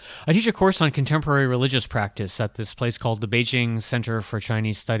Beijing? I teach a course on contemporary religious practice at this place called the Beijing Center for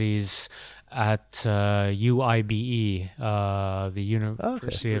Chinese Studies at UIBE, the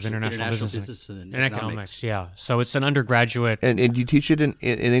University of International Business and Economics. Yeah, so it's an undergraduate. And do you teach it in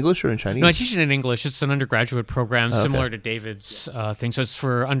English or in Chinese? No, I teach it in English. It's an undergraduate program similar to David's thing. So it's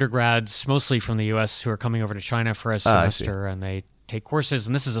for undergrads, mostly from the U.S., who are coming over to China for a semester, and they take courses.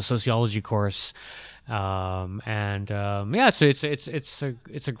 And this is a sociology course. So it's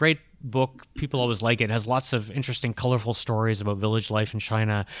a great book. People always like it. It has lots of interesting, colorful stories about village life in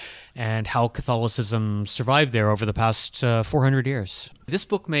China and how Catholicism survived there over the past 400 years. This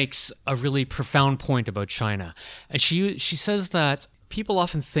book makes a really profound point about China. And she says that people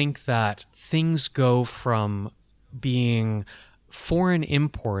often think that things go from being foreign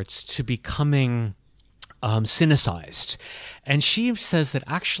imports to becoming cynicized. And she says that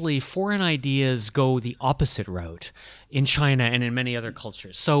actually foreign ideas go the opposite route in China and in many other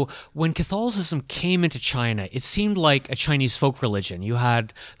cultures. So when Catholicism came into China, it seemed like a Chinese folk religion. You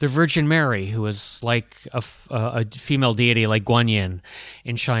had the Virgin Mary, who was like a female deity like Guan Yin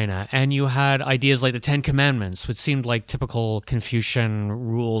in China. And you had ideas like the Ten Commandments, which seemed like typical Confucian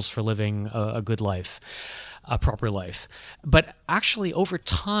rules for living a good life. A proper life. But actually, over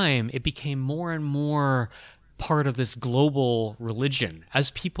time, it became more and more part of this global religion.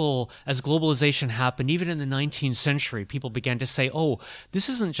 As globalization happened, even in the 19th century, people began to say, oh, this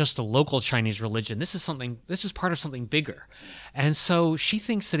isn't just a local Chinese religion. This is part of something bigger. And so she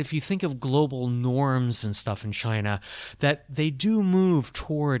thinks that if you think of global norms and stuff in China, that they do move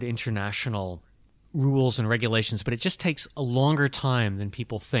toward international rules and regulations, but it just takes a longer time than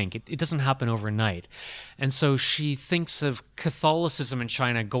people think. It doesn't happen overnight. And so she thinks of Catholicism in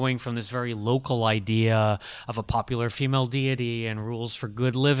China going from this very local idea of a popular female deity and rules for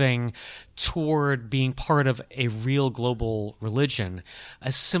good living toward being part of a real global religion,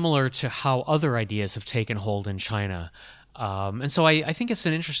 as similar to how other ideas have taken hold in China. And so I think it's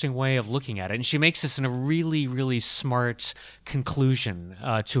an interesting way of looking at it. And she makes this in a really, really smart conclusion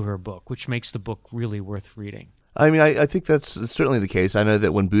to her book, which makes the book really worth reading. I mean, I think that's certainly the case. I know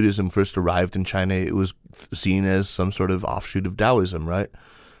that when Buddhism first arrived in China, it was seen as some sort of offshoot of Taoism, right?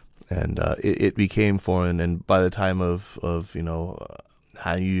 And it became foreign. And by the time of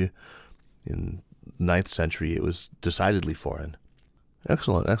Hanyu in the 9th century, it was decidedly foreign.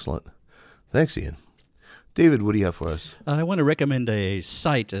 Excellent. Thanks, Ian. David, what do you have for us? I want to recommend a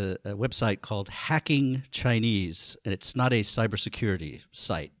website called Hacking Chinese, and it's not a cybersecurity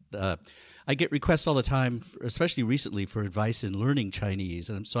site. I get requests all the time, especially recently, for advice in learning Chinese,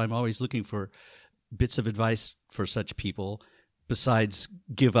 and so I'm always looking for bits of advice for such people, besides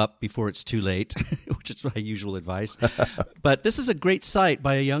give up before it's too late, which is my usual advice. But this is a great site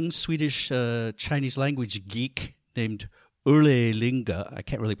by a young Swedish Chinese language geek named Urle Linga. I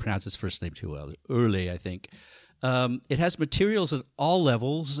can't really pronounce his first name too well. Urle, I think. It has materials at all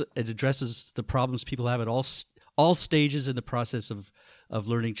levels. It addresses the problems people have at all stages in the process of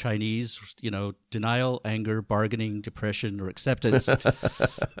learning Chinese. Denial, anger, bargaining, depression, or acceptance.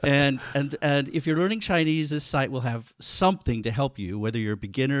 and if you're learning Chinese, this site will have something to help you, whether you're a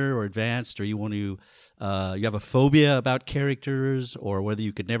beginner or advanced, or you want to you have a phobia about characters, or whether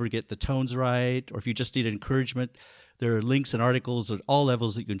you could never get the tones right, or if you just need encouragement. There are links and articles at all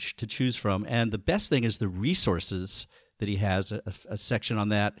levels that you can to choose from. And the best thing is the resources that he has, a section on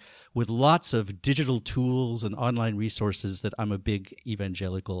that with lots of digital tools and online resources that I'm a big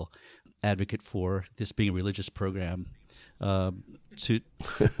evangelical advocate for, this being a religious program. I should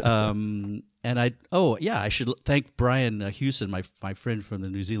thank Brian Hewson, my friend from the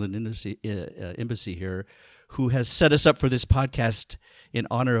New Zealand embassy here, who has set us up for this podcast in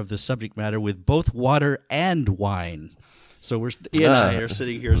honor of the subject matter with both water and wine. So Ian and I are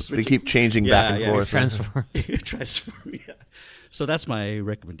sitting here switching. They keep changing back and forth. Transform. Yeah. So that's my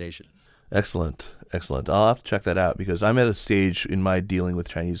recommendation. Excellent. I'll have to check that out because I'm at a stage in my dealing with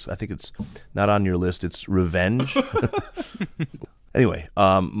Chinese. I think it's not on your list. It's revenge. Anyway,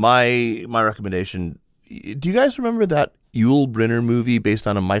 my recommendation. Do you guys remember that Yul Brynner movie based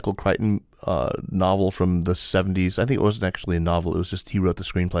on a Michael Crichton novel from the 70s? I think it wasn't actually a novel. It was just he wrote the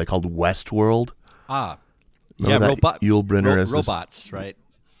screenplay called Westworld. Yul Brynner as robots, right?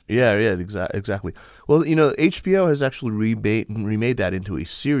 Yeah, exactly. Well, HBO has actually remade that into a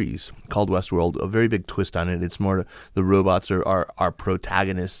series called Westworld. A very big twist on it. It's more the robots are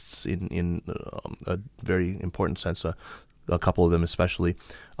protagonists in a very important sense. A couple of them, especially.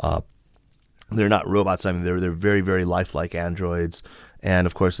 They're not robots. I mean, they're very, very lifelike androids. And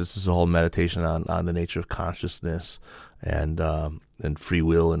of course, this is a whole meditation on the nature of consciousness and free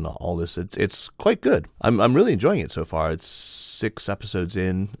will and all this. It's quite good. I'm really enjoying it so far. It's 6 episodes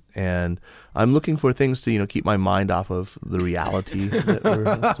in, and I'm looking for things to keep my mind off of the reality.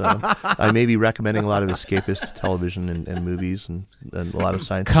 So I may be recommending a lot of escapist television and movies and a lot of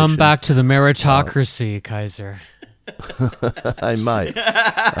science fiction. Come back to the meritocracy, Kaiser. I might.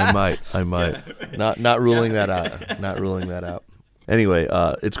 Not ruling that out. Anyway,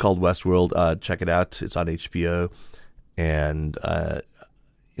 it's called Westworld. Check it out. It's on HBO, and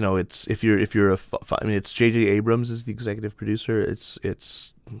it's if you're it's J.J. Abrams is the executive producer. It's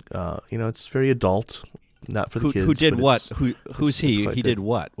very adult, not for the kids. Who did what? Who's he? He did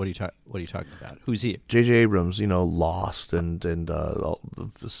what? What are you talking about? Who's he? J.J. Abrams, Lost and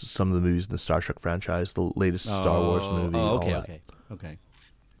some of the movies in the Star Trek franchise, the latest Star Wars movie. Okay.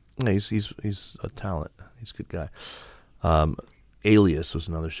 Yeah, he's a talent. He's a good guy. Alias was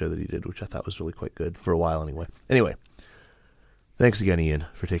another show that he did, which I thought was really quite good for a while anyway. Anyway, thanks again, Ian,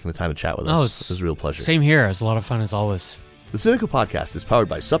 for taking the time to chat with us. It was a real pleasure. Same here. It was a lot of fun as always. The Sinica Podcast is powered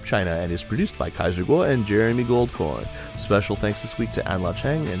by SupChina and is produced by Kaiser Kuo and Jeremy Goldkorn. Special thanks this week to Anla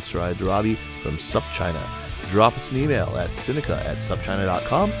Cheng and Sarai Darabi from SupChina. Drop us an email at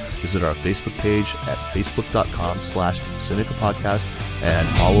sinica@supchina.com. Visit our Facebook page at facebook.com/SinicaPodcast and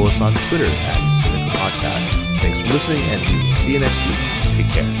follow us on Twitter @SinicaPodcast. Thanks for listening, and we will see you next week. Take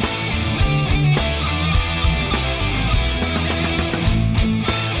care.